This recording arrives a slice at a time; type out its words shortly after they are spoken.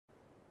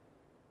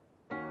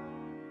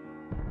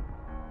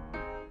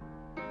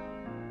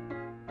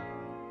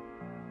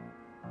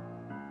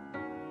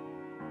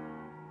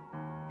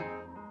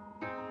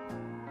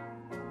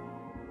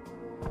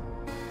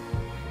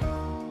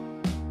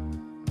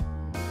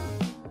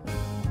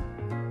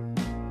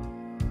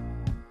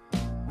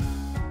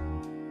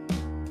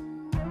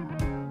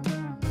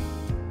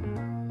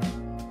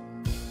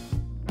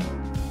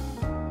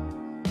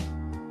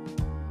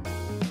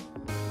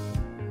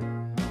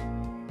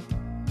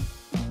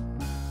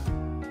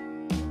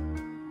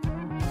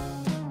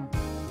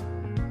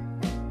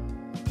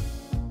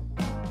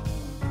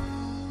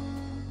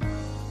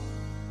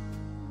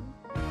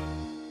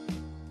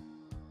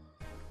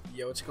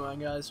Yo, what's going on,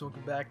 guys?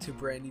 Welcome back to a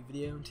brand new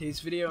video. In today's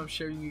video, I'm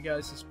showing you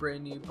guys this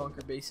brand new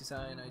bunker base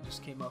design I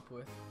just came up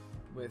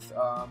with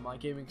my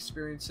gaming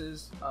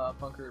experiences,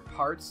 bunker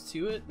parts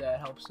to it that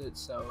helps it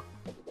so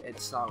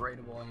it's not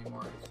raidable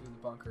anymore through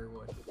the bunker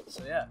would.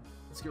 So yeah,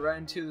 let's get right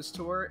into this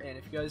tour, and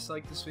if you guys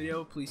like this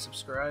video, please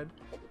subscribe,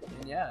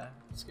 and yeah,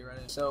 let's get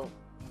right in. So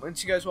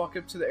once you guys walk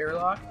up to the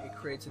airlock, it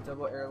creates a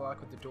double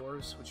airlock with the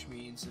doors, which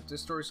means if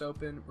this door is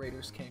open,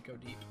 raiders can't go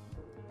deep,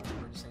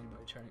 or just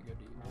anybody trying to go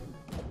deep.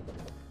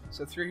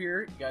 So through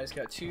here, you guys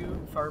got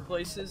two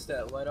fireplaces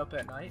that light up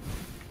at night,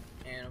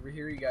 and over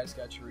here you guys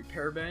got your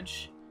repair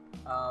bench,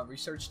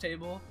 research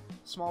table,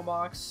 small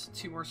box,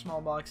 two more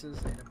small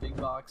boxes, and a big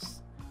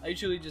box. I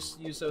usually just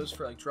use those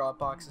for like drop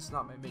boxes,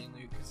 not my main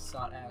loot because it's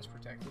not as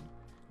protected.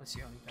 Let's see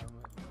how many time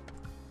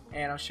with.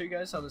 And I'll show you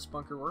guys how this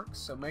bunker works.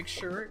 So make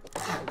sure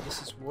that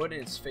this is wood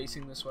and it's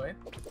facing this way,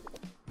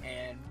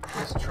 and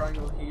place a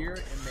triangle here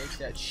and make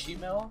that sheet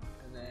metal,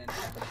 and then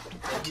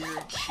right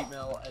here sheet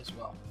metal as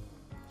well.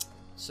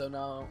 So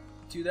now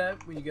do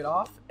that when you get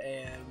off,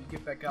 and we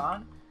get back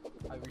on.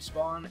 I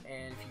respawn,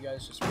 and if you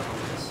guys just break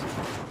this,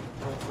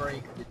 we'll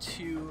break the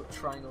two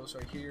triangles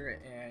right here,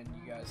 and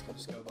you guys can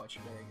just go about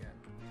your day again.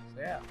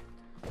 So yeah,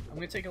 I'm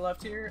gonna take a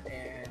left here,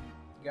 and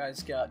you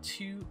guys got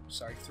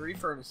three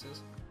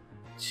furnaces,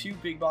 two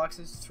big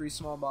boxes, three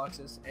small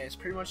boxes, and it's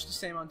pretty much the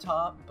same on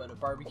top, but a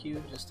barbecue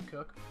just to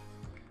cook.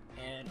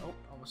 And oh,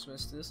 almost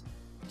missed this.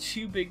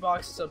 Two big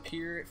boxes up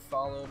here,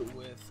 followed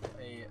with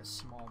a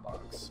small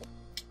box.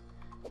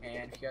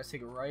 And if you guys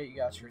take it right, you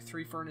got your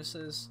three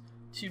furnaces,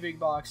 two big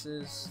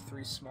boxes,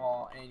 three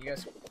small, and you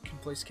guys can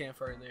place a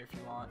campfire there if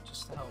you want,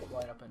 just to help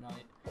light up at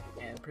night.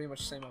 And pretty much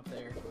the same up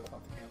there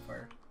without the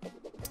campfire.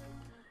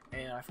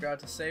 And I forgot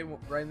to say,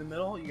 right in the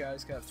middle, you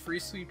guys got three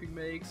sleeping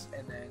bags,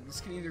 and then this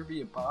can either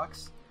be a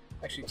box,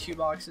 actually two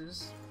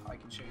boxes. I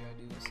can show you how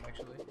to do this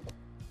actually.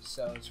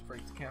 So let's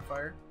break the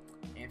campfire,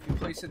 and if you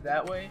place it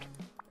that way,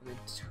 and then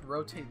to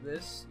rotate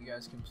this, you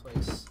guys can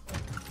place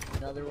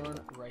another one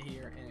right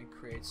here, and it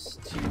creates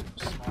two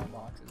small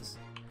boxes.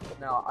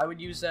 Now I would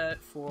use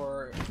that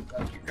for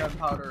like your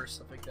gunpowder or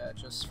stuff like that,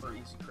 just for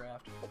easy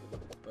craft.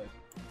 But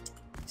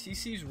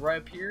TC's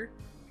right up here.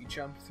 You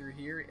jump through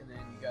here, and then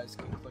you guys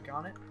can click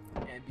on it.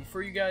 And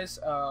before you guys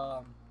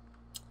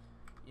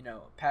you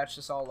know, patch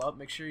this all up,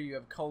 make sure you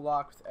have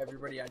co-lock with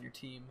everybody on your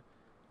team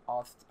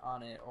off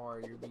on it, or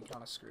you'll be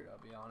kind of screwed,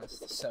 I'll be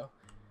honest. So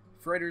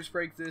if raiders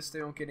break this, they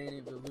don't get any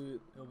of the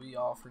loot. It'll be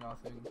all for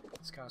nothing.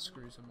 This kind of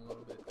screws them a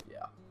little bit. But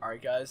yeah.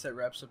 Alright guys, that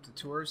wraps up the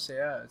tour. So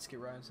yeah, let's get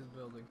right into the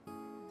building.